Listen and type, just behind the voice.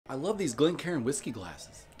I love these Glencairn whiskey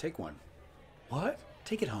glasses. Take one. What?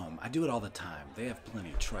 Take it home. I do it all the time. They have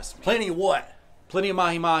plenty, trust me. Plenty of what? Plenty of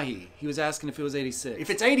mahi-mahi. He was asking if it was 86. If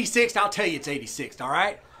it's 86, I'll tell you it's 86, all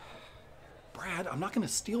right? Brad, I'm not going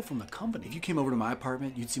to steal from the company. If you came over to my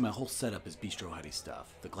apartment, you'd see my whole setup is Bistro Huddy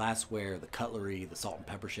stuff. The glassware, the cutlery, the salt and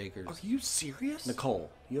pepper shakers. Are you serious?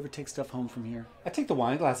 Nicole, you ever take stuff home from here? I take the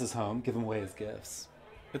wine glasses home, give them away as gifts.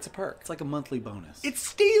 It's a perk. It's like a monthly bonus. It's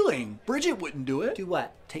stealing. Bridget wouldn't do it. Do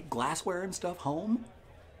what? Take glassware and stuff home?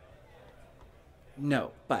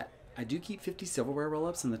 No, but I do keep 50 silverware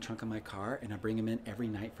roll-ups in the trunk of my car, and I bring them in every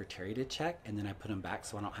night for Terry to check, and then I put them back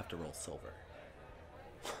so I don't have to roll silver.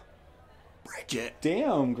 Bridget.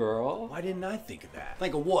 Damn, girl. Why didn't I think of that?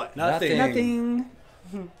 Think of what? Nothing. Nothing.